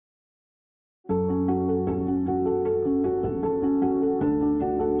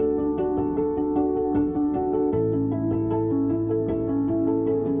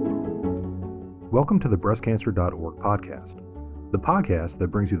Welcome to the BreastCancer.org podcast, the podcast that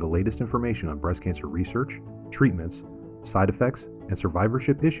brings you the latest information on breast cancer research, treatments, side effects, and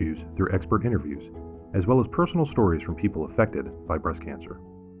survivorship issues through expert interviews, as well as personal stories from people affected by breast cancer.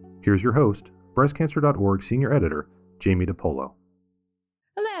 Here's your host, BreastCancer.org Senior Editor, Jamie DiPolo.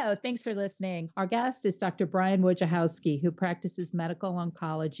 Hello, thanks for listening. Our guest is Dr. Brian Wojciechowski, who practices medical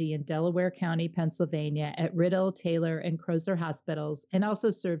oncology in Delaware County, Pennsylvania at Riddle, Taylor, and Crozer Hospitals, and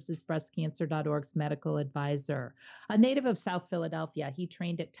also serves as BreastCancer.org's medical advisor. A native of South Philadelphia, he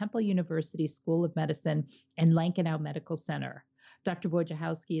trained at Temple University School of Medicine and Lankenau Medical Center. Dr.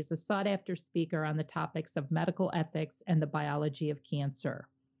 Wojciechowski is a sought-after speaker on the topics of medical ethics and the biology of cancer.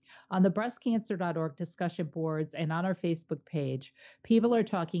 On the breastcancer.org discussion boards and on our Facebook page, people are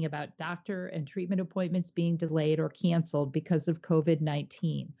talking about doctor and treatment appointments being delayed or canceled because of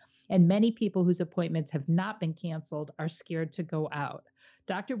COVID-19. And many people whose appointments have not been canceled are scared to go out.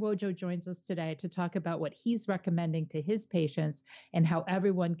 Dr. Wojo joins us today to talk about what he's recommending to his patients and how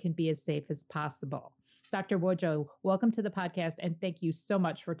everyone can be as safe as possible. Dr. Wojo, welcome to the podcast, and thank you so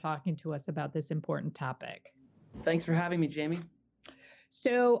much for talking to us about this important topic. Thanks for having me, Jamie.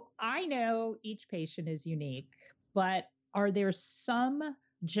 So I know each patient is unique, but are there some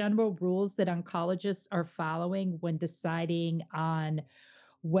general rules that oncologists are following when deciding on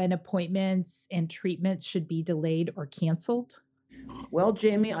when appointments and treatments should be delayed or canceled? Well,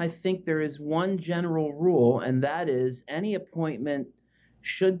 Jamie, I think there is one general rule, and that is any appointment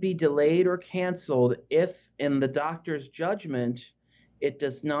should be delayed or canceled if, in the doctor's judgment, it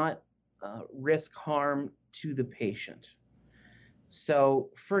does not risk harm to the patient.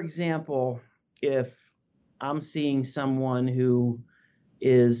 So, for example, if I'm seeing someone who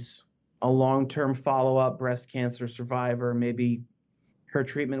is a long-term follow-up breast cancer survivor, maybe her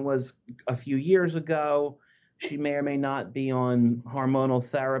treatment was a few years ago, she may or may not be on hormonal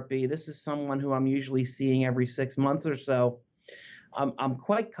therapy. This is someone who I'm usually seeing every 6 months or so. I'm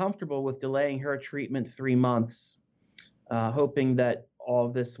quite comfortable with delaying her treatment 3 months, hoping that all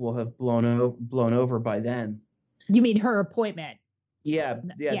of this will have blown over by then. You mean her appointment? Yeah,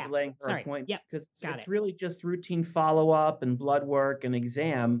 delaying her appointment. Yep. Because it's really just routine follow-up and blood work and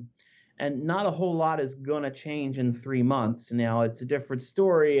exam, and not a whole lot is going to change in 3 months. Now, it's a different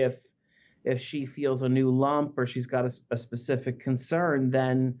story if she feels a new lump or she's got a specific concern,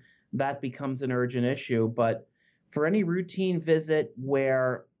 then that becomes an urgent issue. But for any routine visit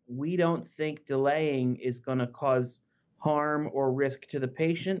where we don't think delaying is going to cause harm or risk to the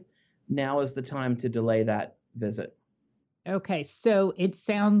patient, now is the time to delay that visit. Okay, so it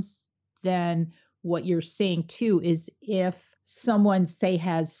sounds then what you're saying too is if someone, say,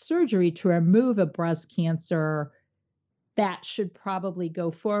 has surgery to remove a breast cancer, that should probably go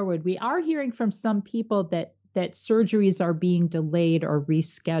forward. We are hearing from some people that surgeries are being delayed or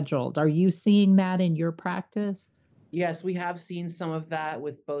rescheduled. Are you seeing that in your practice? Yes, we have seen some of that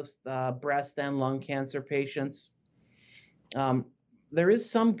with both breast and lung cancer patients. There is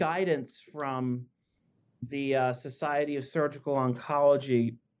some guidance from the Society of Surgical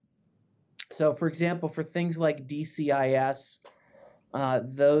Oncology. So, for example, for things like DCIS,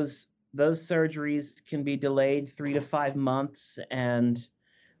 those surgeries can be delayed 3 to 5 months, and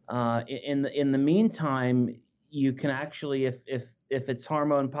in the meantime, you can actually, if it's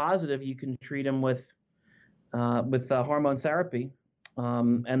hormone positive, you can treat them with hormone therapy,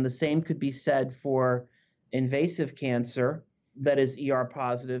 and the same could be said for invasive cancer that is ER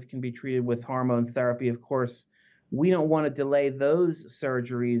positive, can be treated with hormone therapy. Of course, we don't want to delay those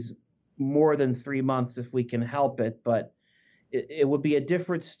surgeries more than 3 months if we can help it, but it would be a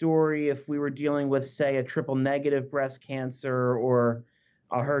different story if we were dealing with, say, a triple negative breast cancer or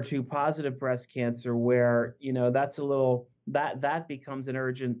a HER2 positive breast cancer, where, that's that becomes an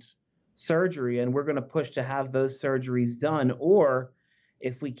urgent surgery, and we're going to push to have those surgeries done. Or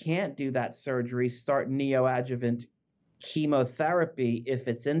if we can't do that surgery, start neoadjuvant chemotherapy if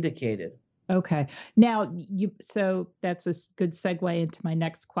it's indicated. Okay. Now, so that's a good segue into my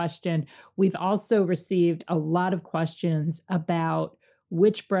next question. We've also received a lot of questions about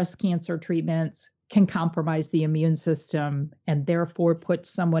which breast cancer treatments can compromise the immune system and therefore put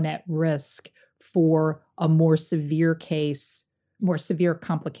someone at risk for a more severe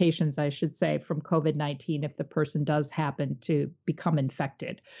complications, I should say, from COVID-19 if the person does happen to become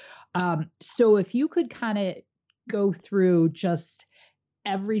infected. So if you could kind of go through just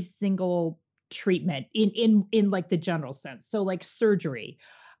every single treatment in like the general sense. So like surgery,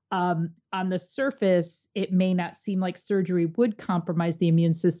 on the surface, it may not seem like surgery would compromise the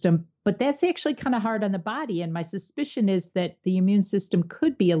immune system, but that's actually kind of hard on the body. And my suspicion is that the immune system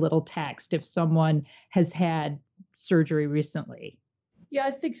could be a little taxed if someone has had surgery recently. Yeah,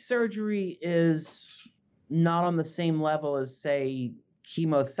 I think surgery is not on the same level as, say,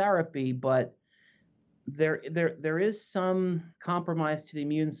 chemotherapy, but there is some compromise to the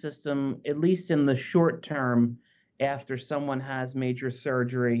immune system, at least in the short term, after someone has major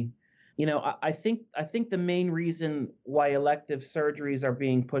surgery. I think the main reason why elective surgeries are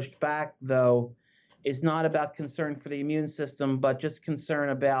being pushed back, though, is not about concern for the immune system, but just concern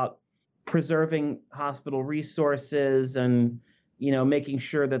about preserving hospital resources and making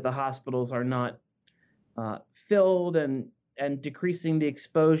sure that the hospitals are not filled and decreasing the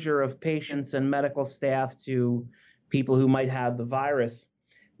exposure of patients and medical staff to people who might have the virus.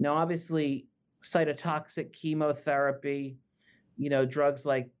 Now, obviously, cytotoxic chemotherapy, drugs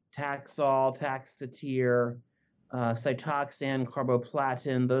like Taxol, Taxotere, Cytoxan,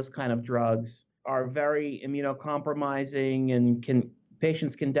 carboplatin, those kind of drugs are very immunocompromising and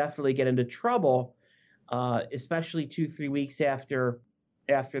patients can definitely get into trouble, especially 2-3 weeks after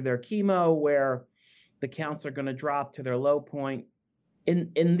their chemo, where the counts are going to drop to their low point.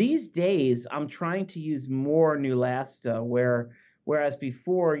 In these days, I'm trying to use more Neulasta, whereas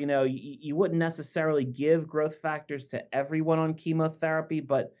before, you wouldn't necessarily give growth factors to everyone on chemotherapy,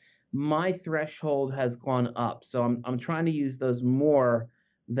 but my threshold has gone up. So I'm trying to use those more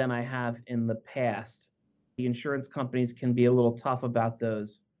than I have in the past. The insurance companies can be a little tough about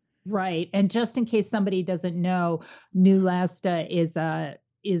those. Right. And just in case somebody doesn't know, Neulasta is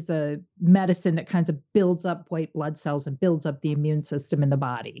a medicine that kind of builds up white blood cells and builds up the immune system in the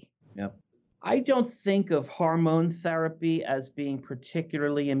body. Yep. I don't think of hormone therapy as being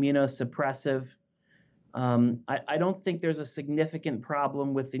particularly immunosuppressive. I don't think there's a significant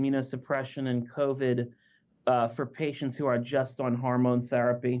problem with immunosuppression and COVID for patients who are just on hormone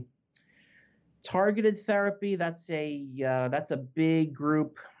therapy. Targeted therapy, that's a big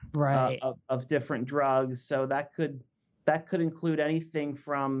group Right. of different drugs. So that could include anything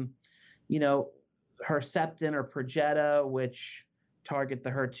from, Herceptin or Perjeta, which target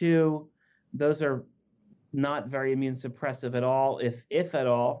the HER2. Those are not very immune suppressive at all, if at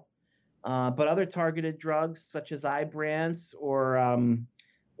all. But other targeted drugs such as Ibrance or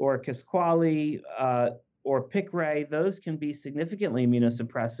Kisqali or Piqray, those can be significantly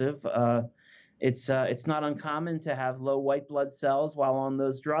immunosuppressive. It's not uncommon to have low white blood cells while on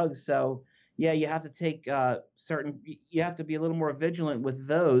those drugs. So yeah, you have to take you have to be a little more vigilant with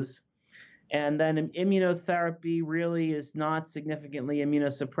those. And then immunotherapy really is not significantly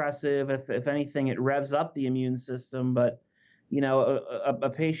immunosuppressive. If anything, it revs up the immune system. But a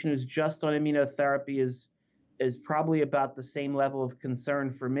patient who's just on immunotherapy is probably about the same level of concern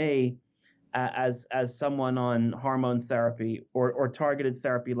for me as someone on hormone therapy or targeted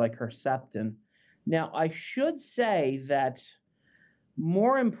therapy like Herceptin. Now, I should say that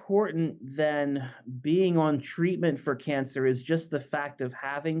more important than being on treatment for cancer is just the fact of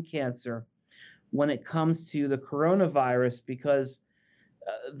having cancer when it comes to the coronavirus, because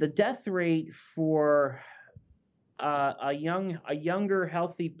the death rate for a younger,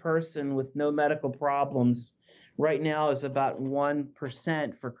 healthy person with no medical problems right now is about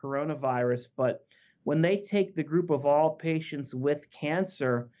 1% for coronavirus. But when they take the group of all patients with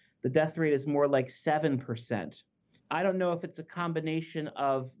cancer, the death rate is more like 7%. I don't know if it's a combination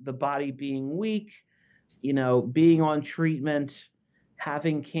of the body being weak, being on treatment,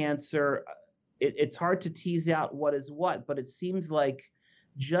 having cancer. It's hard to tease out what is what, but it seems like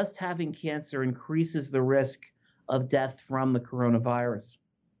just having cancer increases the risk of death from the coronavirus.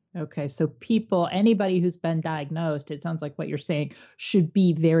 Okay. So anybody who's been diagnosed, it sounds like what you're saying, should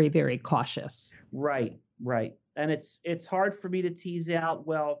be very, very cautious. Right. And it's hard for me to tease out,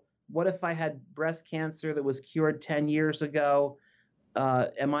 well, what if I had breast cancer that was cured 10 years ago?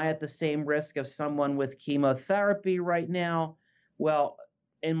 Am I at the same risk of someone with chemotherapy right now? Well,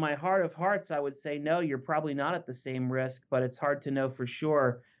 in my heart of hearts, I would say, no, you're probably not at the same risk, but it's hard to know for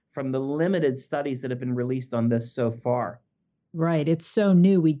sure from the limited studies that have been released on this so far. Right. It's so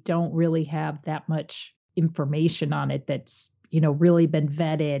new. We don't really have that much information on it that's, really been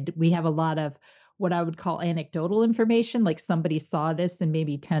vetted. We have a lot of what I would call anecdotal information, like somebody saw this in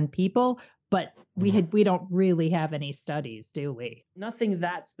maybe 10 people, but we don't really have any studies, do we? Nothing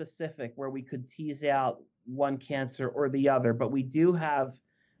that specific where we could tease out one cancer or the other, but we do have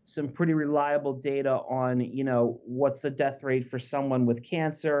some pretty reliable data on, what's the death rate for someone with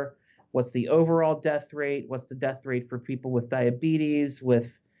cancer, what's the overall death rate, what's the death rate for people with diabetes,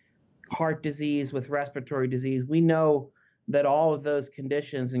 with heart disease, with respiratory disease. We know that all of those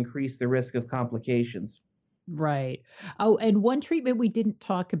conditions increase the risk of complications. Right. Oh, and one treatment we didn't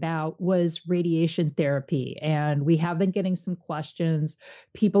talk about was radiation therapy. And we have been getting some questions.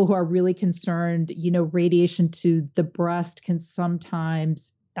 People who are really concerned, radiation to the breast can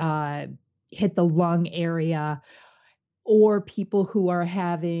sometimes hit the lung area, or people who are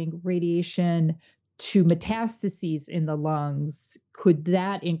having radiation to metastases in the lungs. Could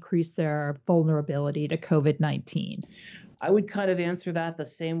that increase their vulnerability to COVID-19? I would kind of answer that the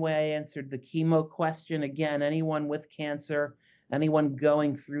same way I answered the chemo question. Again, anyone with cancer, anyone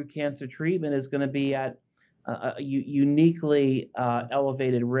going through cancer treatment is going to be at a uniquely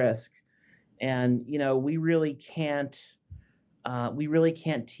elevated risk. And we really can't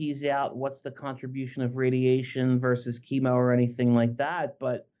tease out what's the contribution of radiation versus chemo or anything like that.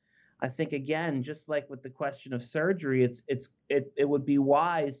 But I think again, just like with the question of surgery, it would be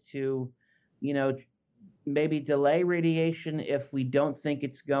wise to, you know, maybe delay radiation if we don't think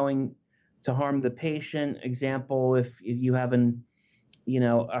it's going to harm the patient. Example, if you have a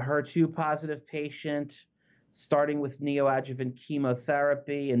HER2 positive patient, starting with neoadjuvant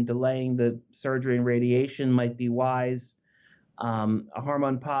chemotherapy and delaying the surgery and radiation might be wise. A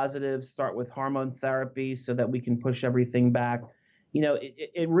hormone positive, start with hormone therapy so that we can push everything back.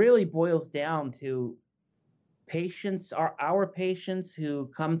 It really boils down to our patients who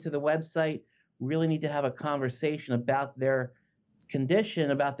come to the website really need to have a conversation about their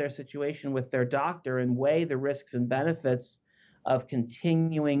condition, about their situation with their doctor, and weigh the risks and benefits of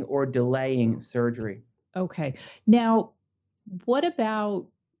continuing or delaying surgery. Okay. Now, what about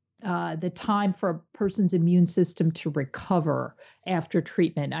the time for a person's immune system to recover after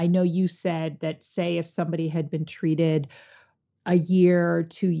treatment? I know you said that, say, if somebody had been treated a year,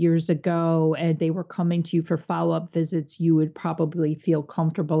 2 years ago, and they were coming to you for follow up visits, you would probably feel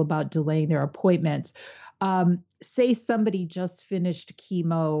comfortable about delaying their appointments. Say somebody just finished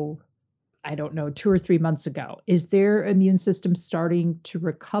chemo, I don't know, 2 or 3 months ago. Is their immune system starting to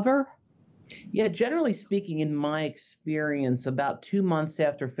recover? Yeah, generally speaking, in my experience, about 2 months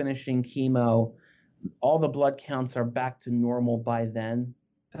after finishing chemo, all the blood counts are back to normal by then.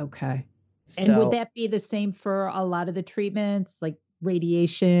 Okay. And would So that be the same for a lot of the treatments, like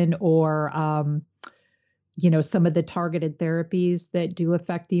radiation or, some of the targeted therapies that do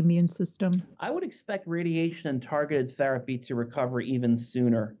affect the immune system? I would expect radiation and targeted therapy to recover even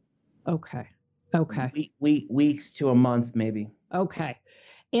sooner, Okay. Okay. weeks to a month, maybe. Okay.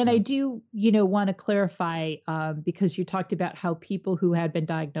 And I Yeah. do, want to clarify, because you talked about how people who had been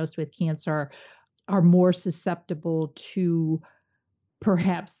diagnosed with cancer are more susceptible to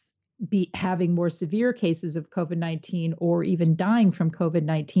perhaps be having more severe cases of COVID-19 or even dying from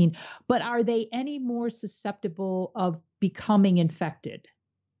COVID-19. But are they any more susceptible of becoming infected?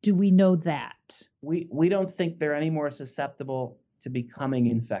 Do we know that? We don't think they're any more susceptible to becoming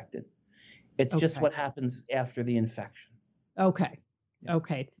infected. It's just Okay. what happens after the infection. Okay. Yeah.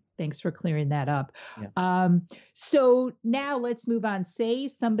 Okay. Thanks for clearing that up. Yeah. So now let's move on. Say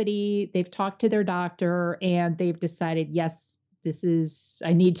they've talked to their doctor and they've decided, yes,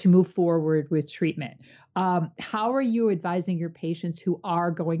 I need to move forward with treatment. How are you advising your patients who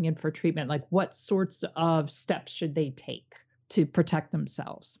are going in for treatment? Like, what sorts of steps should they take to protect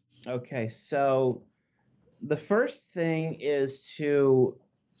themselves? Okay. So the first thing is to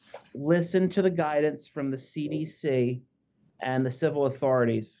listen to the guidance from the CDC and the civil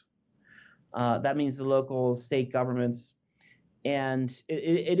authorities. That means the local state governments. And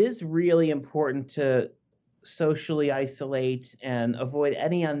it is really important to socially isolate and avoid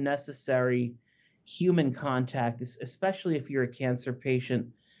any unnecessary human contact, especially if you're a cancer patient.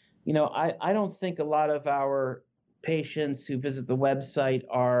 I don't think a lot of our patients who visit the website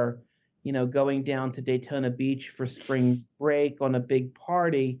are, going down to Daytona Beach for spring break on a big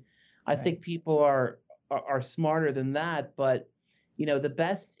party. I Right. think people are smarter than that, but the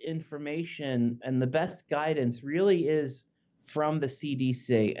best information and the best guidance really is from the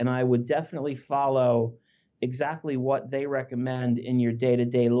CDC, and I would definitely follow exactly what they recommend in your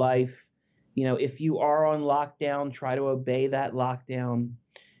day-to-day life. If you are on lockdown, try to obey that lockdown.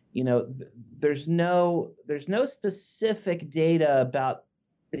 There's no specific data about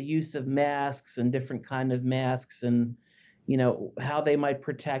the use of masks and different kind of masks and how they might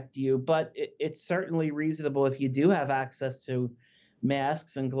protect you, but it's certainly reasonable if you do have access to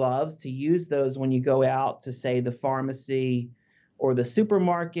masks and gloves to use those when you go out to, say, the pharmacy or the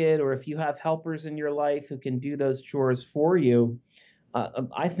supermarket, or if you have helpers in your life who can do those chores for you.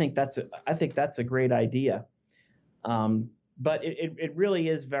 I think that's a great idea. But it really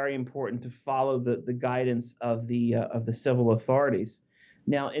is very important to follow the guidance of the civil authorities.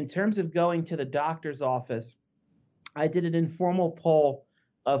 Now, in terms of going to the doctor's office, I did an informal poll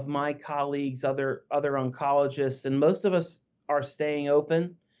of my colleagues, other oncologists, and most of us are staying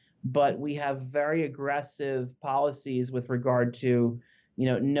open, but we have very aggressive policies with regard to,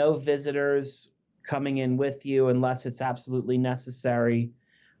 no visitors coming in with you unless it's absolutely necessary.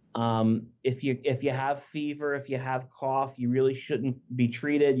 If you have fever, if you have cough, you really shouldn't be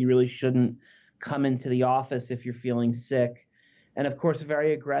treated. You really shouldn't come into the office if you're feeling sick. And of course,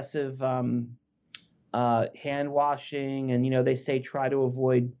 very aggressive hand washing, and they say try to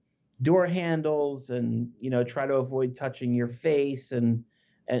avoid door handles, and try to avoid touching your face, and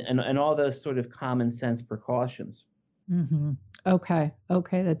all those sort of common sense precautions. Hmm. Okay.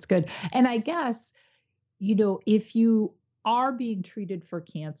 Okay. That's good. And I guess, if you are being treated for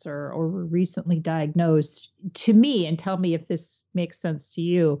cancer or were recently diagnosed, to me, and tell me if this makes sense to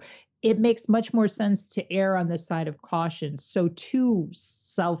you, it makes much more sense to err on the side of caution. So to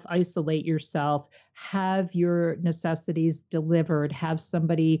self isolate yourself, have your necessities delivered, have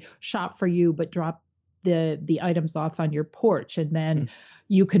somebody shop for you, but drop the items off on your porch, and then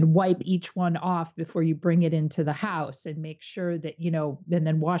you can wipe each one off before you bring it into the house, and make sure that and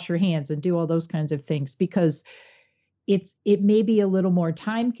then wash your hands and do all those kinds of things, because it may be a little more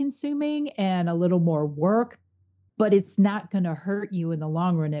time consuming and a little more work, but it's not going to hurt you in the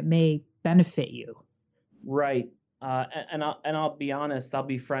long run. It may benefit you. Right. And I'll be honest, I'll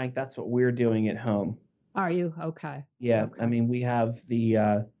be frank, that's what we're doing at home. Are you? Okay. Yeah. Okay. I mean, we have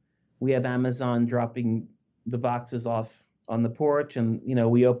Amazon dropping the boxes off on the porch, and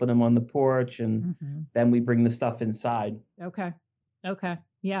we open them on the porch, and then we bring the stuff inside. Okay. Okay.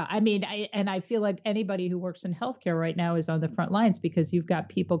 Yeah. I mean, I feel like anybody who works in healthcare right now is on the front lines, because you've got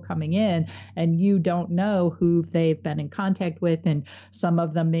people coming in and you don't know who they've been in contact with, and some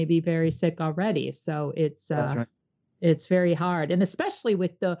of them may be very sick already. So That's right. it's very hard. And especially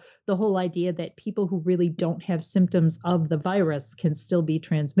with the whole idea that people who really don't have symptoms of the virus can still be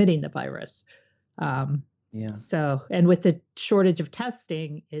transmitting the virus. Yeah. So, and with the shortage of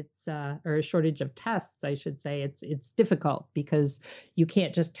testing, or a shortage of tests, I should say, it's difficult, because you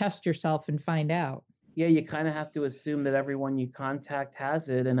can't just test yourself and find out. Yeah, you kind of have to assume that everyone you contact has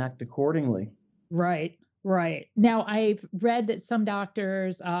it and act accordingly. Right. Right. Now, I've read that some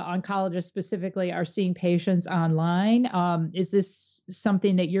doctors, oncologists specifically, are seeing patients online. Is this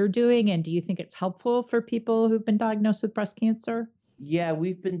something that you're doing? And do you think it's helpful for people who've been diagnosed with breast cancer? Yeah,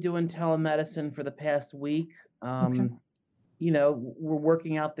 we've been doing telemedicine for the past week. Okay. We're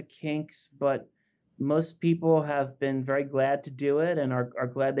working out the kinks, but most people have been very glad to do it, and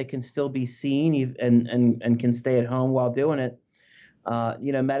are glad they can still be seen, and can stay at home while doing it.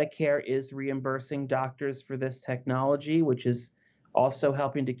 Medicare is reimbursing doctors for this technology, which is also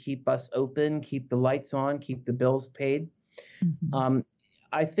helping to keep us open, keep the lights on, keep the bills paid.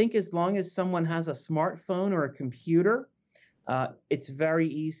 I think as long as someone has a smartphone or a computer, it's very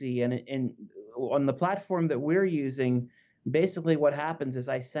easy. And on the platform that we're using, basically what happens is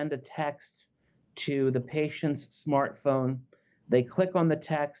I send a text to the patient's smartphone. They click on the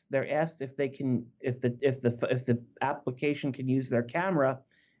text. They're asked if the application can use their camera,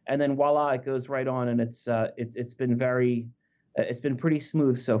 and then voila, it goes right on. And it's been pretty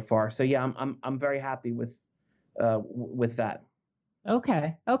smooth so far. So yeah, I'm very happy with that.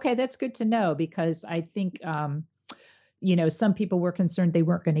 Okay. Okay. That's good to know, because I think, some people were concerned they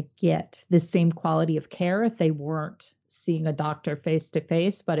weren't going to get the same quality of care if they weren't seeing a doctor face to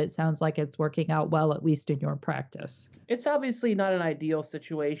face, but it sounds like it's working out well, at least in your practice. It's obviously not an ideal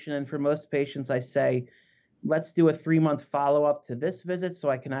situation. And for most patients, I say, let's do a 3-month follow-up to this visit so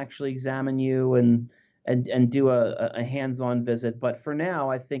I can actually examine you and do a hands-on visit. But for now,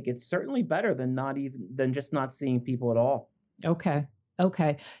 I think it's certainly better than just not seeing people at all. Okay.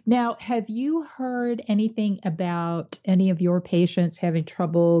 Okay. Now, have you heard anything about any of your patients having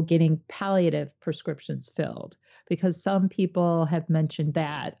trouble getting palliative prescriptions filled? Because some people have mentioned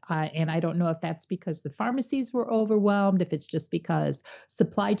that. And I don't know if that's because the pharmacies were overwhelmed, if it's just because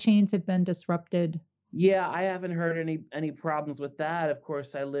supply chains have been disrupted. Yeah, I haven't heard any problems with that. Of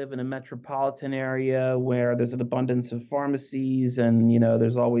course, I live in a metropolitan area where there's an abundance of pharmacies, and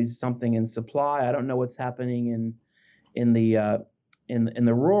there's always something in supply. I don't know what's happening in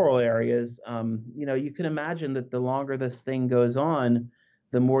the rural areas. You can imagine that the longer this thing goes on,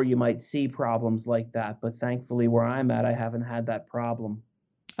 the more you might see problems like that. But thankfully, where I'm at, I haven't had that problem.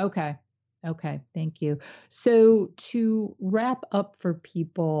 Okay. Okay. Thank you. So to wrap up for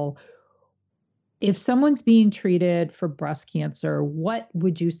people, if someone's being treated for breast cancer, what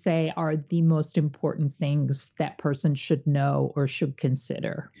would you say are the most important things that person should know or should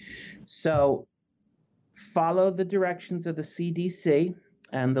consider? So follow the directions of the CDC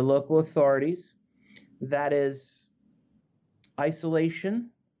and the local authorities. That is, isolation,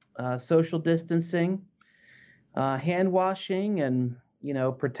 social distancing, hand washing, and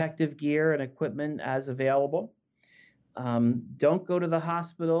protective gear and equipment as available. Don't go to the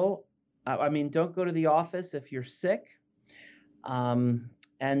hospital. Don't go to the office if you're sick.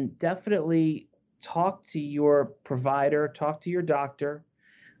 And definitely talk to your provider, talk to your doctor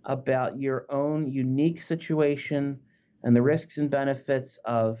about your own unique situation and the risks and benefits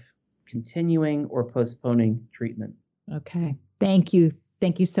of continuing or postponing treatment. Okay. Thank you.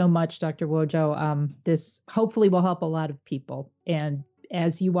 Thank you so much, Dr. Wojo. This hopefully will help a lot of people. And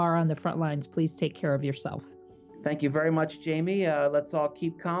as you are on the front lines, please take care of yourself. Thank you very much, Jamie. Let's all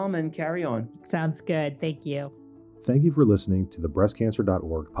keep calm and carry on. Sounds good. Thank you. Thank you for listening to the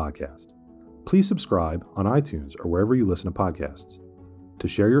breastcancer.org podcast. Please subscribe on iTunes or wherever you listen to podcasts. To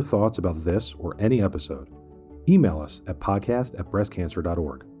share your thoughts about this or any episode, email us at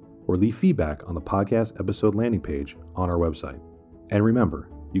podcast@breastcancer.org or leave feedback on the podcast episode landing page on our website. And remember,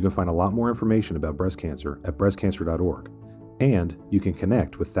 you can find a lot more information about breast cancer at breastcancer.org, and you can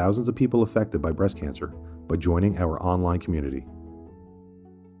connect with thousands of people affected by breast cancer by joining our online community.